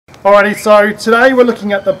Alrighty, so today we're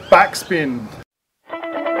looking at the backspin.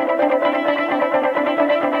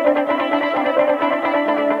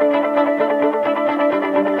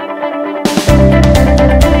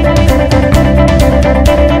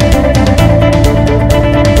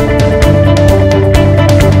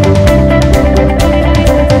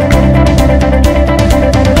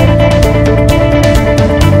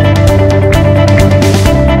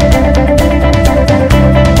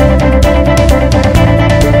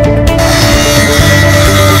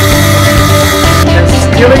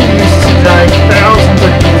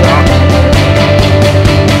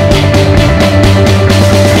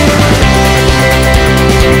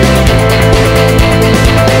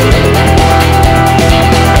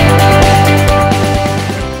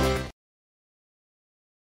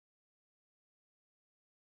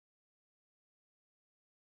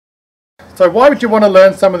 So why would you want to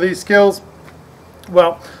learn some of these skills?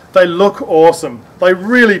 Well, they look awesome. They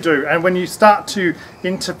really do. And when you start to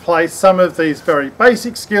interplay some of these very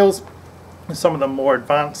basic skills and some of the more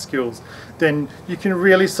advanced skills, then you can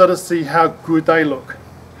really sort of see how good they look.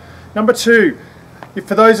 Number two,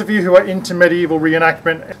 for those of you who are into medieval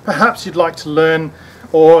reenactment, perhaps you'd like to learn,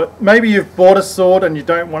 or maybe you've bought a sword and you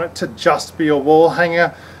don't want it to just be a wall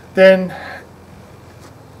hanger, then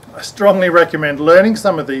I strongly recommend learning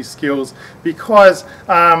some of these skills because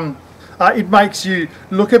it makes you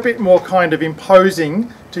look a bit more kind of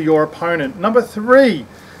imposing to your opponent. Number three,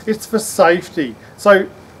 it's for safety. So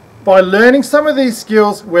by learning some of these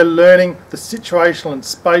skills, we're learning the situational and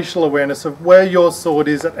spatial awareness of where your sword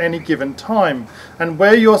is at any given time and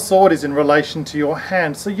where your sword is in relation to your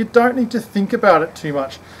hand. So you don't need to think about it too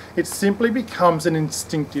much. It simply becomes an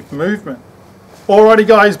instinctive movement. Alrighty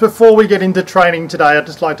guys, before we get into training today, I'd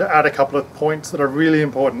just like to add a couple of points that are really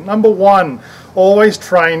important. Number one, always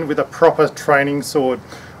train with a proper training sword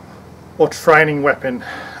or training weapon.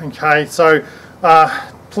 Okay, so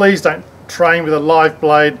please don't train with a live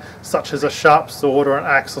blade such as a sharp sword or an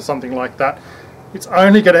axe or something like that. It's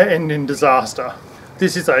only going to end in disaster.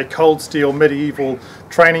 This is a cold steel medieval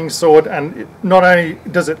training sword, and not only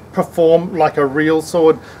does it perform like a real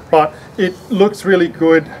sword, but it looks really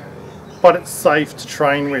good, but it's safe to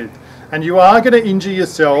train with. And you are going to injure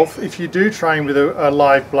yourself if you do train with a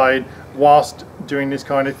live blade whilst doing this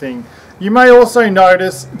kind of thing. You may also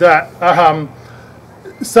notice that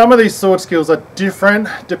some of these sword skills are different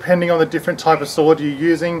depending on the different type of sword you're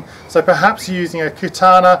using. So perhaps you're using a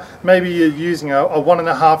katana, maybe you're using a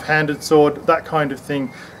 1.5 handed sword, that kind of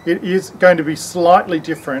thing. It is going to be slightly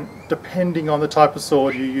different depending on the type of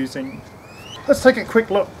sword you're using. Let's take a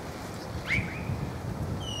quick look.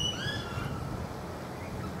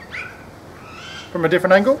 From a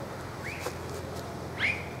different angle.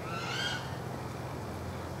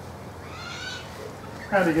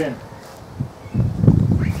 And again.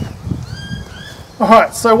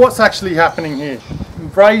 Alright, so what's actually happening here?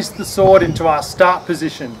 We've raised the sword into our start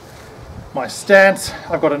position. My stance,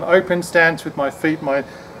 I've got an open stance with my feet, my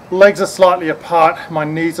legs are slightly apart, my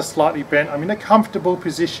knees are slightly bent. I'm in a comfortable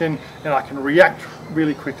position and I can react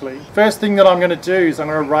really quickly. First thing that I'm going to do is I'm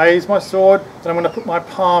going to raise my sword and I'm going to put my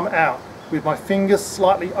palm out with my fingers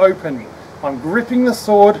slightly open. I'm gripping the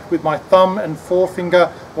sword with my thumb and forefinger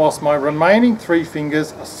whilst my remaining 3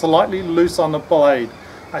 fingers are slightly loose on the blade.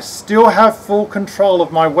 I still have full control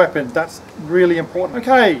of my weapon. That's really important.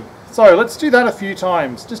 Okay, so let's do that a few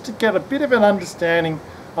times just to get a bit of an understanding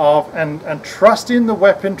of and trust in the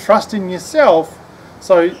weapon, trust in yourself,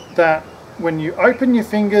 so that when you open your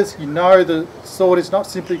fingers, you know the sword is not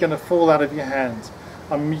simply going to fall out of your hands.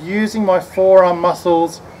 I'm using my forearm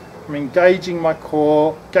muscles, I'm engaging my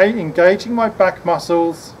core, engaging my back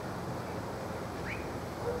muscles.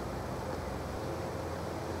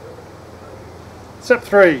 Step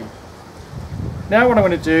 3. Now what I'm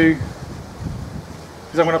going to do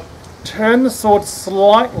is I'm going to turn the sword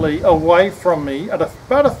slightly away from me at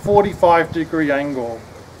about a 45-degree angle.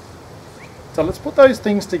 So let's put those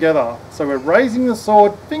things together. So we're raising the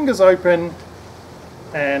sword, fingers open,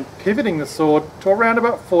 and pivoting the sword to around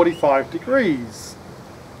about 45 degrees.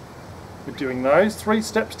 We're doing those 3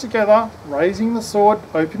 steps together, raising the sword,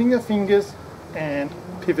 opening the fingers, and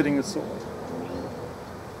pivoting the sword.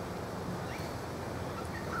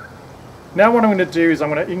 Now what I'm going to do is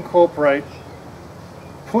I'm going to incorporate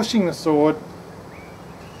pushing the sword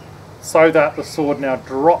so that the sword now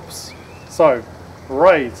drops. So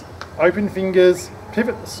raise, open fingers,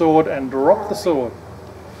 pivot the sword and drop the sword.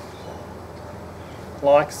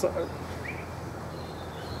 Like so.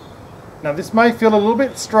 Now this may feel a little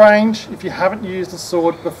bit strange if you haven't used a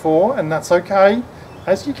sword before, and that's okay.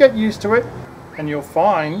 As you get used to it, and you'll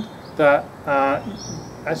find that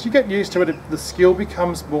as you get used to it, the skill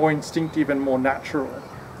becomes more instinctive and more natural.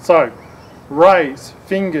 So, raise,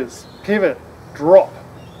 fingers, pivot, drop.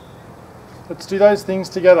 Let's do those things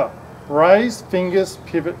together. Raise, fingers,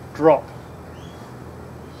 pivot, drop.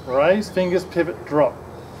 Raise, fingers, pivot, drop.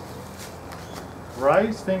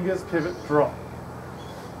 Raise, fingers, pivot, drop.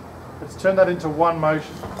 Let's turn that into one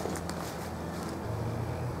motion.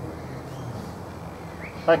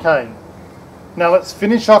 Okay, now let's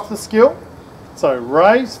finish off the skill. So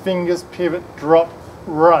raise, fingers, pivot, drop,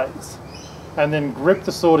 raise. And then grip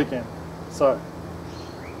the sword again. So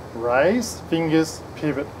raise, fingers,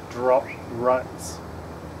 pivot, drop, raise.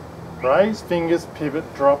 Raise, fingers, pivot,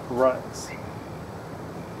 drop, raise.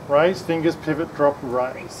 Raise, fingers, pivot, drop,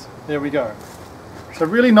 raise. There we go. So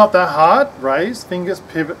really not that hard. Raise, fingers,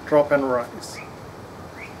 pivot, drop and raise.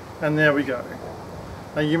 And there we go.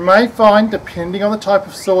 Now you may find, depending on the type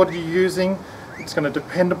of sword you're using, it's going to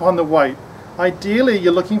depend upon the weight. Ideally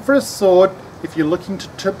you're looking for a sword, if you're looking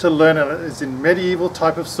to learn it as in medieval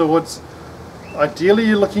type of swords, ideally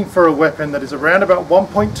you're looking for a weapon that is around about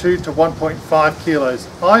 1.2 to 1.5 kilos.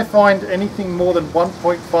 I find anything more than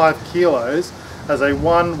 1.5 kilos as a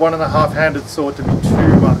 1.5 handed sword to be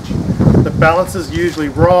too much. The balance is usually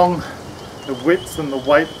wrong, the width and the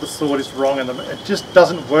weight of the sword is wrong, and it just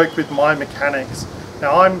doesn't work with my mechanics.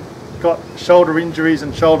 Now I've got shoulder injuries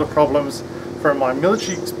and shoulder problems from my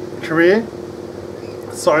military career,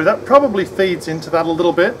 so that probably feeds into that a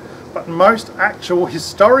little bit, but most actual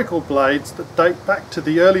historical blades that date back to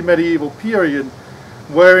the early medieval period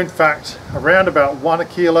were in fact around about 1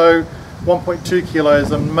 kilo, 1.2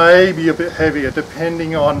 kilos, and maybe a bit heavier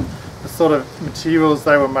depending on the sort of materials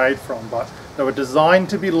they were made from. But they were designed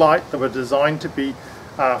to be light, they were designed to be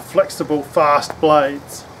flexible, fast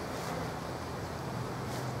blades.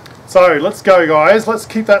 So let's go guys, let's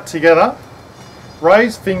keep that together.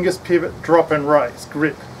 Raise, fingers, pivot, drop and raise,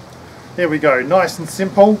 grip. There we go, nice and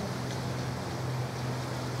simple.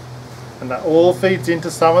 And that all feeds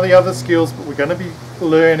into some of the other skills that we're going to be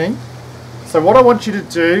learning. So what I want you to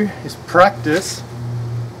do is practice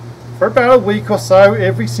for about a week or so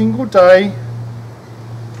every single day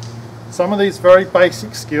some of these very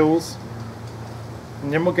basic skills,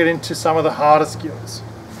 and then we'll get into some of the harder skills.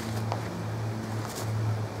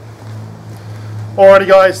 Alrighty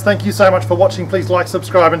guys, thank you so much for watching. Please like,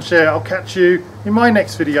 subscribe and share. I'll catch you in my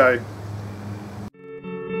next video.